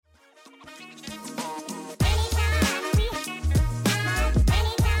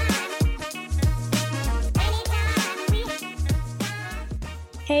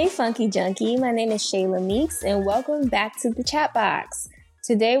Funky Junkie. My name is Shayla Meeks, and welcome back to the chat box.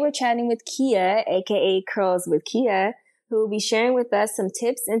 Today we're chatting with Kia, aka Curls with Kia, who will be sharing with us some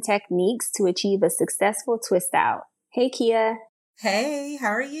tips and techniques to achieve a successful twist out. Hey, Kia. Hey, how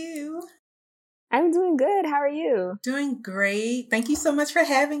are you? I'm doing good. How are you? Doing great. Thank you so much for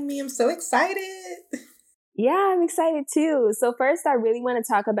having me. I'm so excited. Yeah, I'm excited too. So first, I really want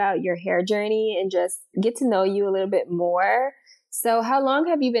to talk about your hair journey and just get to know you a little bit more. So how long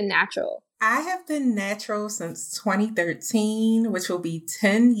have you been natural? I have been natural since 2013, which will be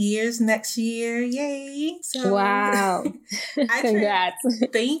 10 years next year. Yay. So, wow. Congrats.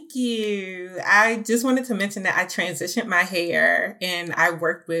 Thank you. I just wanted to mention that I transitioned my hair and I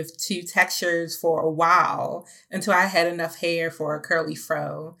worked with two textures for a while until I had enough hair for a curly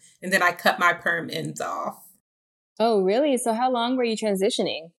fro. And then I cut my perm ends off. Oh, really? So how long were you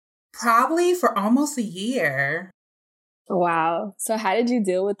transitioning? Probably for almost a year. Wow. So how did you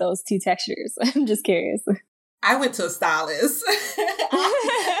deal with those two textures? I'm just curious. I went to a stylist.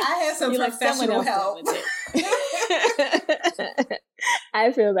 I had some professional help.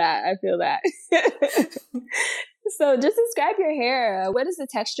 I feel that. So just describe your hair. What is the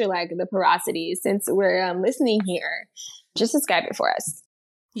texture like, the porosity, since we're listening here? Just describe it for us.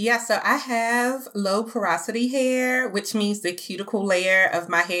 Yeah, so I have low porosity hair, which means the cuticle layer of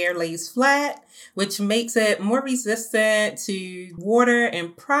my hair lays flat, which makes it more resistant to water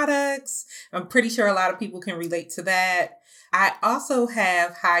and products. I'm pretty sure a lot of people can relate to that. I also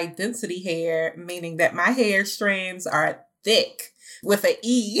have high density hair, meaning that my hair strands are thick with an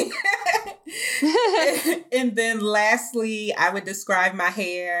E. And then lastly, I would describe my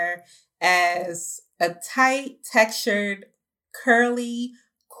hair as a tight, textured, curly,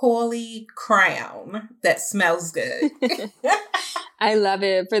 coily crown that smells good. I love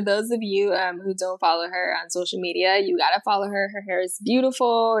it. For those of you who don't follow her on social media, you gotta follow her. Her hair is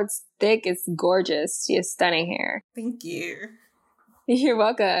beautiful. It's thick. It's gorgeous. She has stunning hair. Thank you. You're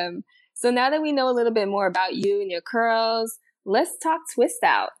welcome. So now that we know a little bit more about you and your curls, let's talk twist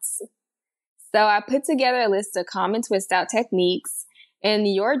outs. So I put together a list of common twist out techniques, and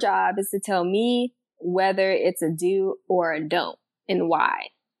your job is to tell me whether it's a do or a don't and why.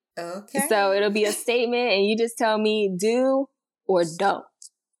 Okay. So it'll be a statement and you just tell me do or don't.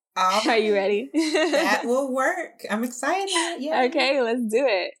 Are you ready? That will work. I'm excited. Yeah. Okay, let's do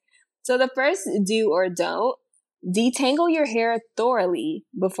it. So the first do or don't, detangle your hair thoroughly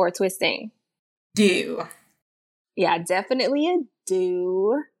before twisting. Do. Yeah, definitely a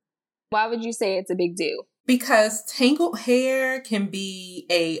do. Why would you say it's a big do? Because tangled hair can be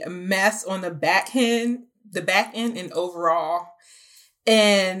a mess on the back end and overall.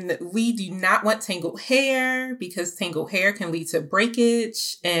 And we do not want tangled hair because tangled hair can lead to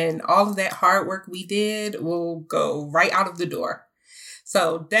breakage, and all of that hard work we did will go right out of the door.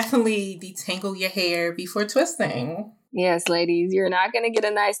 So definitely detangle your hair before twisting. Yes, ladies, you're not going to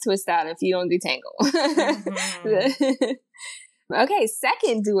get a nice twist out if you don't detangle. Mm-hmm. Okay,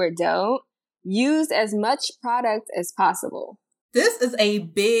 second do or don't, use as much product as possible. This is a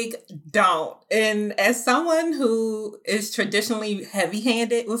big don't. And as someone who is traditionally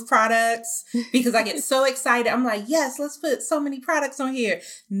heavy-handed with products, because I get so excited, I'm like, yes, let's put so many products on here.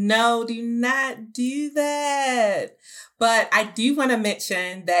 No, do not do that. But I do want to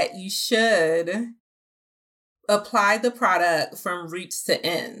mention that you should apply the product from roots to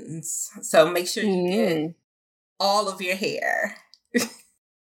ends. So make sure you get all of your hair.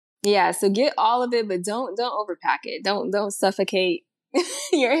 Yeah, so get all of it, but don't overpack it. Don't suffocate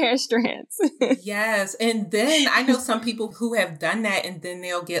your hair strands. Yes, and then I know some people who have done that, and then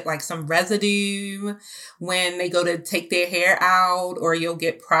they'll get like some residue when they go to take their hair out, or you'll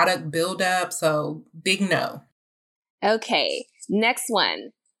get product buildup. So big no. Okay, next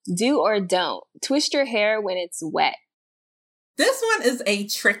one. Do or don't. Twist your hair when it's wet. This one is a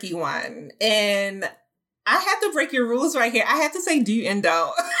tricky one, and I have to break your rules right here. I have to say do and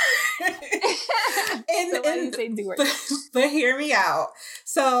don't. But hear me out.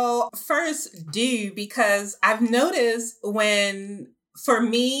 So first, do, because I've noticed for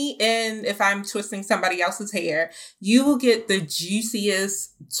me, and if I'm twisting somebody else's hair, you will get the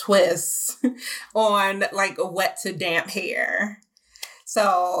juiciest twists on like a wet to damp hair.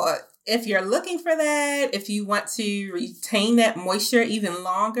 So if you're looking for that, if you want to retain that moisture even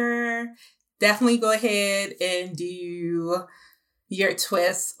longer, definitely go ahead and do your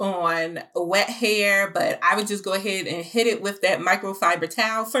twist on wet hair, but I would just go ahead and hit it with that microfiber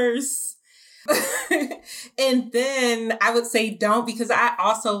towel first. And then I would say don't, because I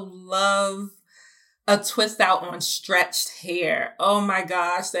also love a twist out on stretched hair. Oh my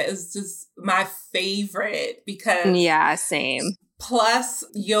gosh, that is just my favorite, because yeah, same. Plus,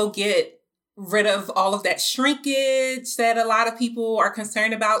 you'll get rid of all of that shrinkage that a lot of people are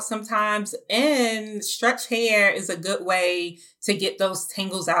concerned about sometimes. And stretch hair is a good way to get those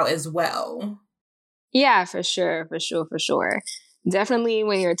tangles out as well. Yeah, for sure. Definitely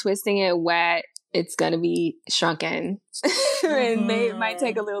when you're twisting it wet, it's going to be shrunken. And it might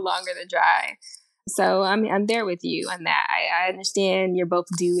take a little longer to dry. So I'm there with you on that. I understand you're both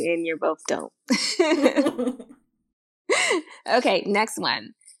do and you're both don't. Okay, next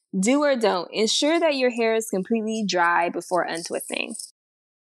one. Do or don't. Ensure that your hair is completely dry before untwisting.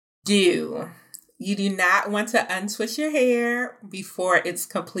 Do. You do not want to untwist your hair before it's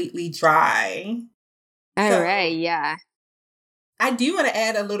completely dry. All right, yeah. I do want to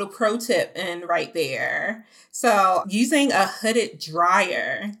add a little pro tip in right there. So using a hooded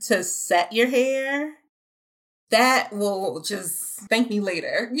dryer to set your hair, that will just thank me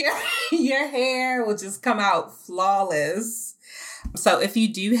later. Your hair will just come out flawless. So if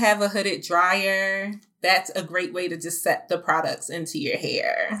you do have a hooded dryer, that's a great way to just set the products into your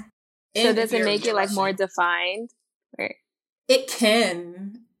hair. So does it make it like more defined? Right. It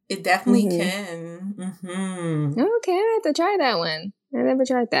can. It definitely can. Okay, I have to try that one. I never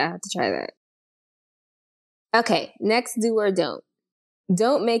tried that. I have to try that. Okay, next do or don't.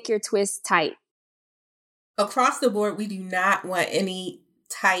 Don't make your twist tight. Across the board, we do not want any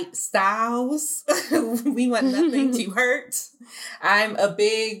tight styles. We want nothing to hurt. I'm a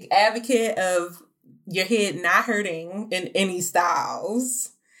big advocate of your head not hurting in any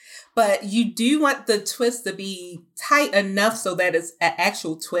styles. But you do want the twist to be tight enough so that it's an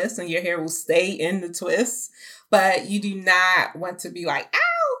actual twist and your hair will stay in the twist. But you do not want to be like, ow!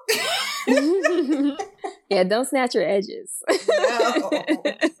 Yeah, don't snatch your edges. No.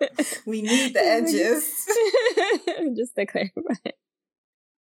 We need the edges. Just to clarify.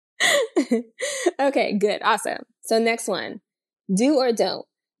 Okay, good. Awesome. So next one. Do or don't.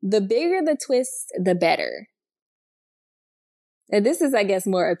 The bigger the twist, the better. And this is, I guess,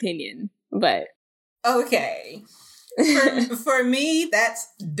 more opinion, but. Okay. For me, that's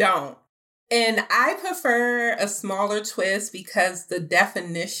don't. And I prefer a smaller twist because the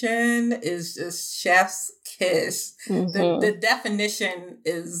definition is just chef's kiss. The definition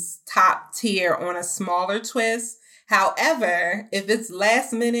is top tier on a smaller twist. However, if it's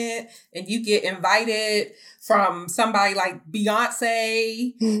last minute and you get invited from somebody like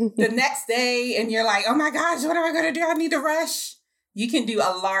Beyonce the next day and you're like, oh my gosh, what am I going to do? I need to rush. You can do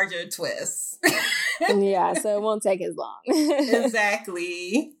a larger twist. Yeah, so it won't take as long.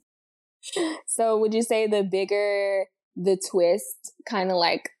 Exactly. So would you say the bigger the twist, kind of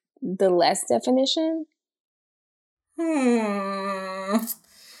like the less definition?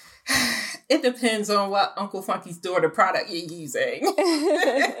 It depends on what Uncle Funky's daughter product you're using.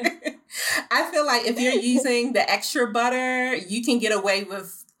 I feel like if you're using the extra butter, you can get away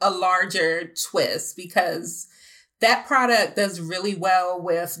with a larger twist because that product does really well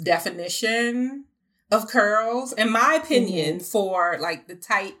with definition of curls, in my opinion, for like the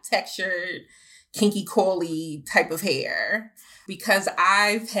tight textured, kinky coily type of hair. Because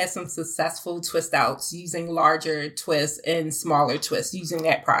I've had some successful twist outs using larger twists and smaller twists using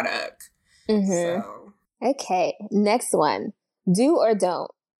that product. So. Okay, next one. Do or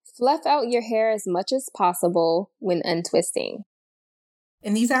don't. Fluff out your hair as much as possible when untwisting.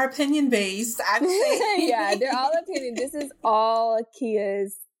 And these are opinion based. I'm saying. Yeah, they're all opinion. This is all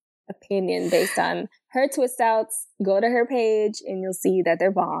Kia's opinion based on her twist outs. Go to her page and you'll see that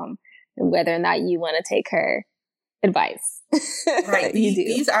they're bomb and whether or not you want to take her advice. Right.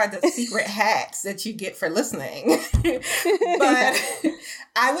 These are the secret hacks that you get for listening. But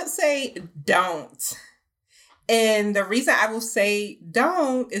I would say don't. And the reason I will say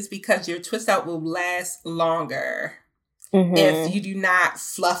don't is because your twist out will last longer. If you do not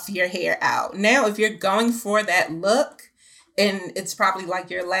fluff your hair out. Now, if you're going for that look and it's probably like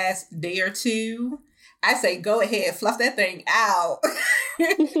your last day or two, I say go ahead, fluff that thing out.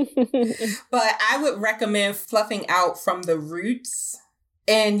 But I would recommend fluffing out from the roots.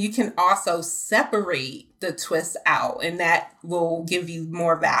 And you can also separate the twist out and that will give you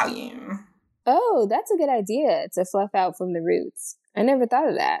more volume. Oh, that's a good idea to fluff out from the roots. I never thought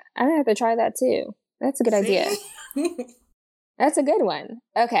of that. I have to try that too. That's a good idea. That's a good one.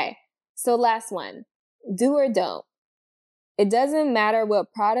 Okay, so last one. Do or don't. It doesn't matter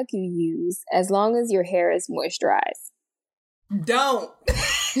what product you use as long as your hair is moisturized. Don't.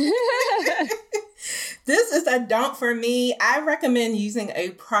 This is a don't for me. I recommend using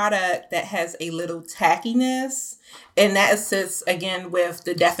a product that has a little tackiness, and that assists, again, with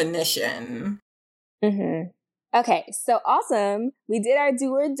the definition. Okay, so awesome. We did our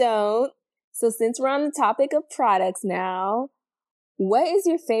do or don't. So since we're on the topic of products now, what is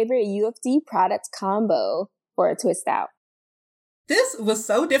your favorite UFD product combo for a twist out? This was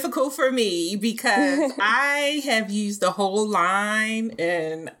so difficult for me because I have used the whole line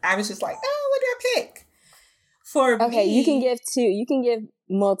and I was just like, oh, what do I pick? Okay, you can give two. You can give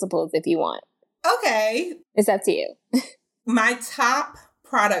multiples if you want. Okay. It's up to you. My top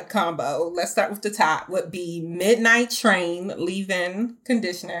product combo, let's start with the top, would be Midnight Train leave-in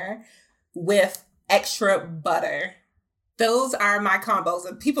conditioner with extra butter. Those are my combos.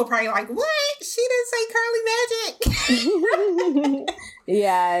 And people probably like, what? She didn't say Curly Magic.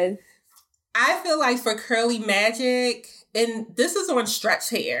 Yeah. I feel like for Curly Magic, and this is on stretch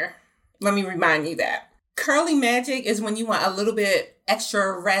hair. Let me remind you that. Curly Magic is when you want a little bit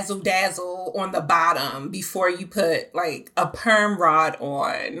extra razzle dazzle on the bottom before you put like a perm rod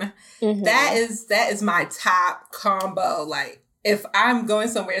on. Mm-hmm. That is my top combo. Like if I'm going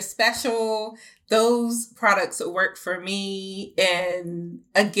somewhere special, those products work for me. And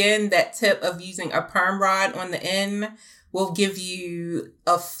again, that tip of using a perm rod on the end will give you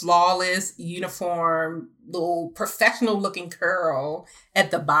a flawless, uniform, little professional looking curl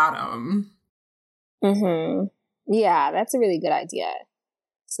at the bottom. Mm-hmm. Yeah, that's a really good idea.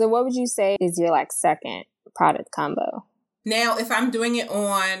 So what would you say is your like second product combo? Now, if I'm doing it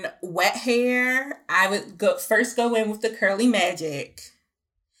on wet hair, I would first go in with the Curly Magic.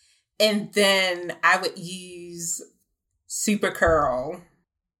 And then I would use Super Curl.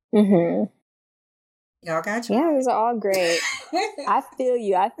 Mm-hmm. Y'all got you? Yeah, those are all great. I feel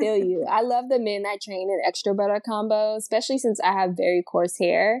you. I love the Midnight Train and extra butter combo, especially since I have very coarse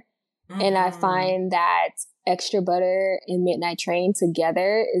hair. Mm-hmm. And I find that extra butter and Midnight Train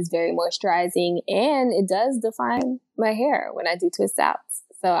together is very moisturizing and it does define my hair when I do twist outs.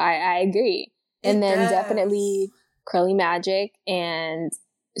 So I agree. And then definitely Curly Magic and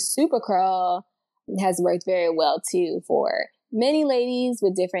Super Curl has worked very well too for many ladies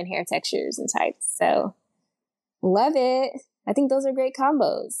with different hair textures and types. So love it. I think those are great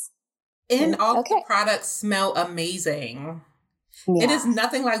combos. And all of the products smell amazing. Yeah. It is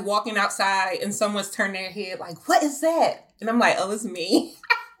nothing like walking outside and someone's turned their head like, what is that? And I'm like, oh, it's me.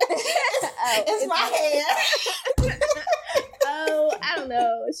 it's my hair. Oh, I don't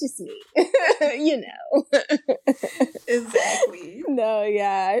know. It's just me. You know. Exactly. No,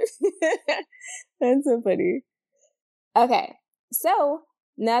 yeah. That's so funny. Okay. So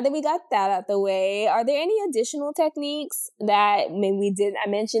now that we got that out the way, are there any additional techniques that maybe I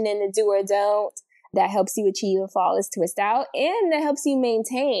mentioned in the do or don't that helps you achieve a flawless twist out and that helps you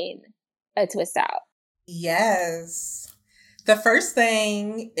maintain a twist out? Yes. The first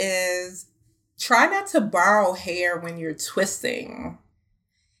thing is try not to borrow hair when you're twisting.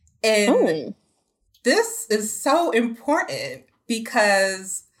 And this is so important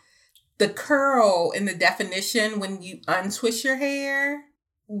because the curl and the definition when you untwist your hair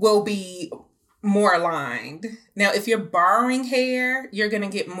will be more aligned. Now, if you're borrowing hair, you're going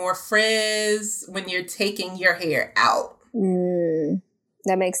to get more frizz when you're taking your hair out.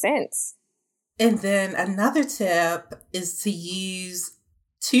 That makes sense. And then another tip is to use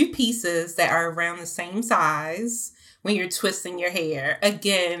two pieces that are around the same size when you're twisting your hair.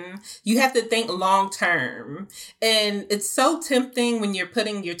 Again, you have to think long term. And it's so tempting when you're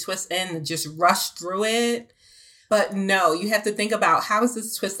putting your twist in to just rush through it. But no, you have to think about how is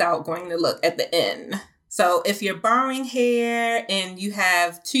this twist out going to look at the end. So if you're borrowing hair and you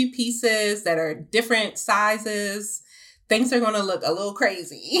have two pieces that are different sizes, things are going to look a little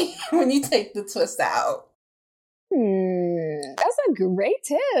crazy when you take the twist out. That's a great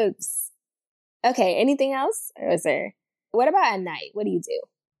tips. Okay, anything else? Or is there? What about at night? What do you do?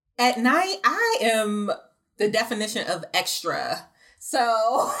 At night, I am the definition of extra. So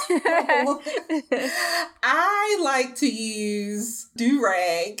I like to use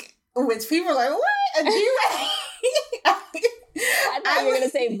do-rag, which people are like, what? A do-rag? I thought you were going to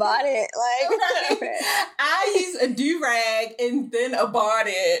say bonnet. I use a do-rag and then a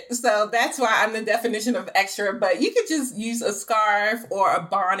bonnet. So that's why I'm the definition of extra. But you could just use a scarf or a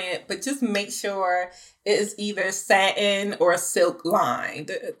bonnet, but just make sure it is either satin or silk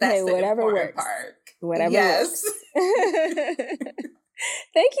lined. That's the important part. Whatever works.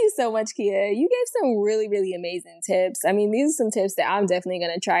 Thank you so much, Kia. You gave some really, really amazing tips. I mean, these are some tips that I'm definitely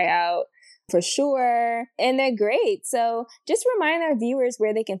going to try out for sure. And they're great. So just remind our viewers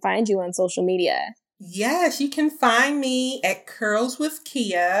where they can find you on social media. Yes, you can find me at Curls with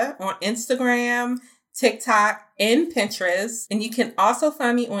Kia on Instagram, TikTok, and Pinterest. And you can also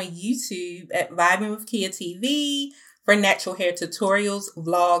find me on YouTube at Vibing with Kia TV for natural hair tutorials,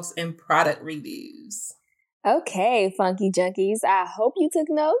 vlogs, and product reviews. Okay, Funky Junkies, I hope you took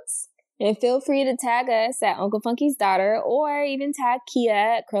notes. And feel free to tag us at Uncle Funky's Daughter, or even tag Kia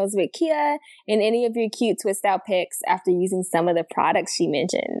at Curls with Kia in any of your cute twist out pics after using some of the products she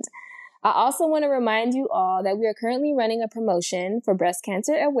mentioned. I also want to remind you all that we are currently running a promotion for Breast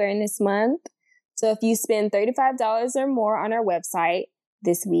Cancer Awareness Month. So if you spend $35 or more on our website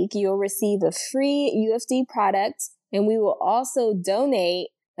this week, you'll receive a free UFD product, and we will also donate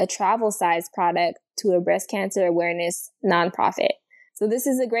a travel size product to a breast cancer awareness nonprofit. So this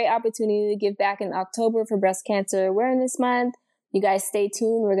is a great opportunity to give back in October for Breast Cancer Awareness Month. You guys stay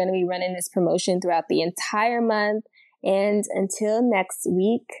tuned. We're going to be running this promotion throughout the entire month. And until next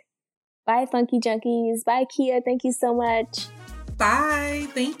week, bye, Funky Junkies. Bye, Kia. Thank you so much. Bye.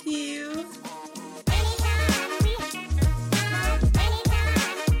 Thank you.